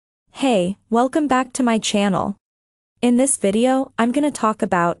Hey, welcome back to my channel. In this video, I'm gonna talk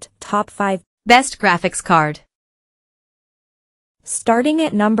about top 5 best graphics card. Starting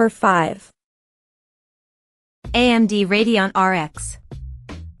at number 5. AMD Radeon RX.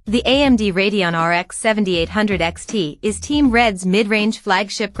 The AMD Radeon RX 7800 XT is Team Red's mid-range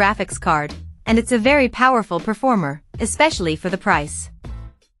flagship graphics card, and it's a very powerful performer, especially for the price.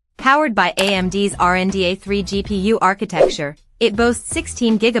 Powered by AMD's RDNA3 GPU architecture, it boasts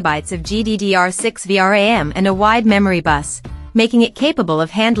 16GB of GDDR6 VRAM and a wide memory bus, making it capable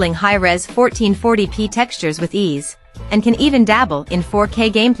of handling high-res 1440p textures with ease, and can even dabble in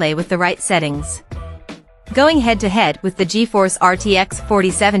 4K gameplay with the right settings. Going head-to-head with the GeForce RTX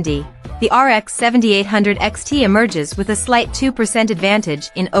 4070, the RX 7800 XT emerges with a slight 2% advantage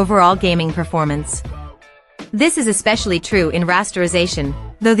in overall gaming performance. This is especially true in rasterization,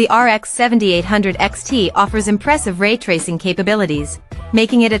 though the RX 7800 XT offers impressive ray tracing capabilities,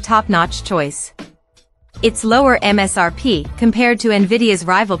 making it a top-notch choice. Its lower MSRP compared to Nvidia's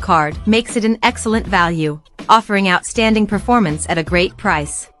rival card makes it an excellent value, offering outstanding performance at a great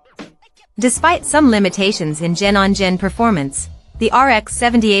price. Despite some limitations in gen-on-gen performance, the RX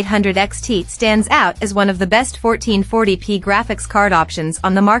 7800 XT stands out as one of the best 1440p graphics card options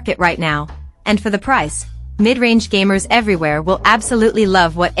on the market right now, and for the price, mid-range gamers everywhere will absolutely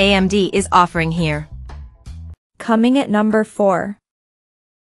love what AMD is offering here. Coming at number 4.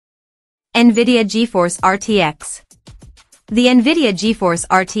 Nvidia GeForce RTX. The Nvidia GeForce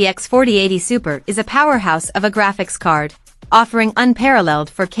RTX 4080 Super is a powerhouse of a graphics card, offering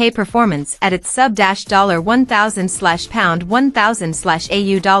unparalleled 4K performance at its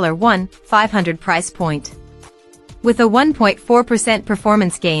sub-$1000/$1000/AU$1,500 price point. With a 1.4%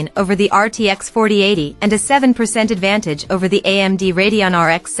 performance gain over the RTX 4080 and a 7% advantage over the AMD Radeon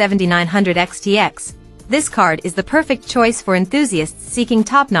RX 7900 XTX, this card is the perfect choice for enthusiasts seeking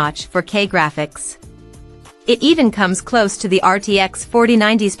top-notch 4K graphics. It even comes close to the RTX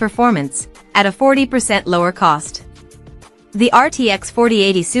 4090's performance, at a 40% lower cost. The RTX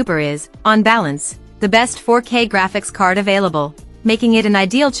 4080 Super is, on balance, the best 4K graphics card available, making it an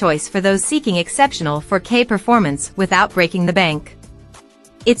ideal choice for those seeking exceptional 4K performance without breaking the bank.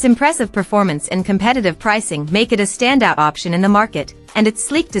 Its impressive performance and competitive pricing make it a standout option in the market, and its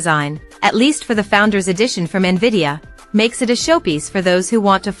sleek design, at least for the Founders Edition from Nvidia, makes it a showpiece for those who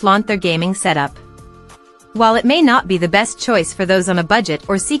want to flaunt their gaming setup. While it may not be the best choice for those on a budget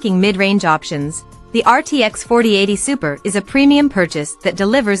or seeking mid-range options, the RTX 4080 Super is a premium purchase that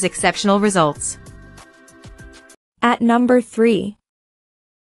delivers exceptional results. At number 3.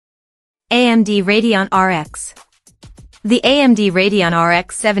 AMD Radeon RX. The AMD Radeon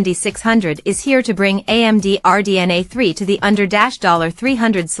RX 7600 is here to bring AMD RDNA3 to the under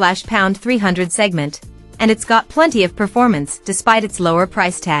 $300/$300 segment, and it's got plenty of performance despite its lower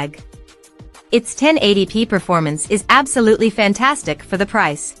price tag. Its 1080p performance is absolutely fantastic for the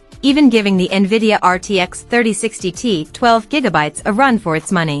price, even giving the Nvidia RTX 3060 Ti 12GB a run for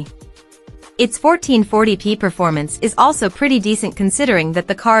its money. Its 1440p performance is also pretty decent considering that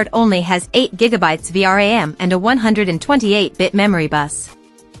the card only has 8GB VRAM and a 128-bit memory bus.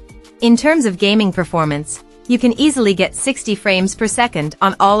 In terms of gaming performance, you can easily get 60 frames per second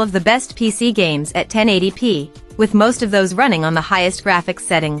on all of the best PC games at 1080p, with most of those running on the highest graphics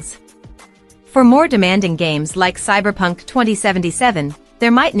settings. For more demanding games like Cyberpunk 2077, there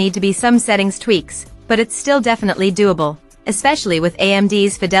might need to be some settings tweaks, but it's still definitely doable, especially with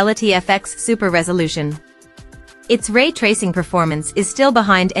AMD's Fidelity FX Super Resolution. Its ray tracing performance is still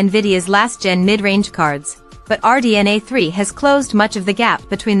behind Nvidia's last-gen mid-range cards, but RDNA3 has closed much of the gap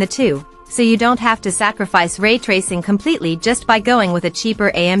between the two, so you don't have to sacrifice ray tracing completely just by going with a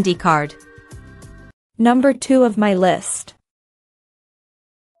cheaper AMD card. Number 2 of my list.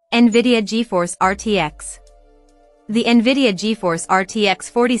 Nvidia GeForce RTX. The Nvidia GeForce RTX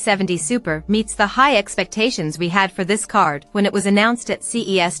 4070 Super meets the high expectations we had for this card when it was announced at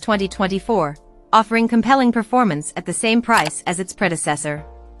CES 2024, offering compelling performance at the same price as its predecessor.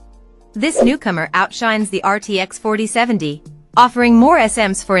 This newcomer outshines the RTX 4070, offering more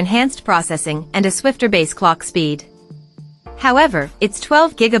SMs for enhanced processing and a swifter base clock speed. However, its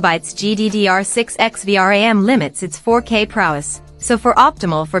 12GB GDDR6X VRAM limits its 4K prowess, so for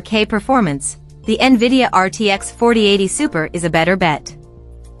optimal 4K performance, the Nvidia RTX 4080 Super is a better bet.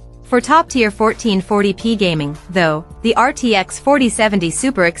 For top-tier 1440p gaming, though, the RTX 4070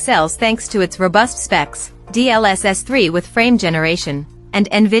 Super excels thanks to its robust specs, DLSS 3 with frame generation, and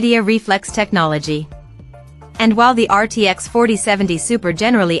Nvidia Reflex technology. And while the RTX 4070 Super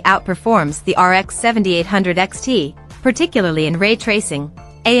generally outperforms the RX 7800 XT, particularly in ray tracing,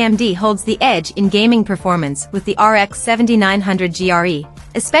 AMD holds the edge in gaming performance with the RX 7900 GRE,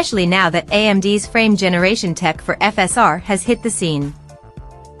 especially now that AMD's frame generation tech for FSR has hit the scene.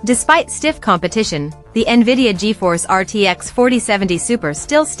 Despite stiff competition, the Nvidia GeForce RTX 4070 Super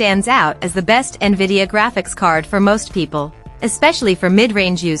still stands out as the best Nvidia graphics card for most people, especially for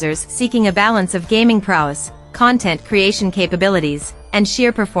mid-range users seeking a balance of gaming prowess, content creation capabilities, and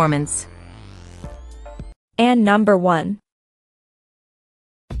sheer performance. And number 1.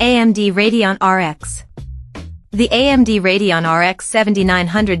 AMD Radeon RX. The AMD Radeon RX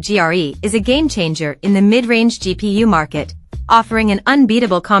 7900 GRE is a game-changer in the mid-range GPU market, offering an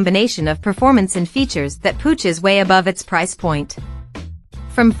unbeatable combination of performance and features that pooches way above its price point.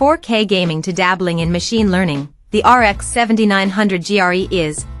 From 4K gaming to dabbling in machine learning, the RX 7900 GRE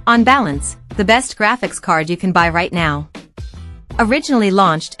is, on balance, the best graphics card you can buy right now. Originally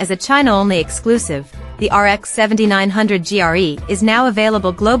launched as a China-only exclusive, the RX 7900 GRE is now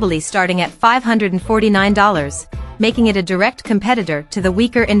available globally starting at $549, making it a direct competitor to the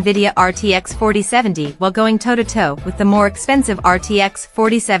weaker Nvidia RTX 4070 while going toe-to-toe with the more expensive RTX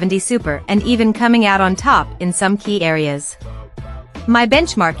 4070 Super and even coming out on top in some key areas. My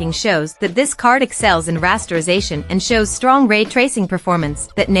benchmarking shows that this card excels in rasterization and shows strong ray tracing performance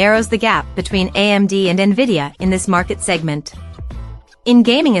that narrows the gap between AMD and Nvidia in this market segment. In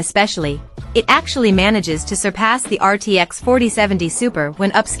gaming especially, it actually manages to surpass the RTX 4070 Super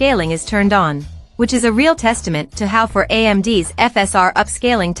when upscaling is turned on, which is a real testament to how far AMD's FSR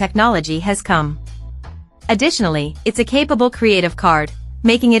upscaling technology has come. Additionally, it's a capable creative card,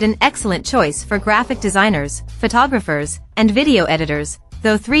 making it an excellent choice for graphic designers, photographers, and video editors,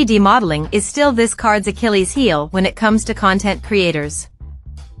 though 3D modeling is still this card's Achilles heel when it comes to content creators.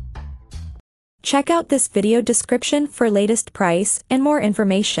 Check out this video description for latest price and more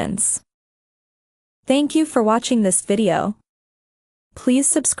informations. Thank you for watching this video. Please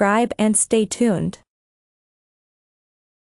subscribe and stay tuned.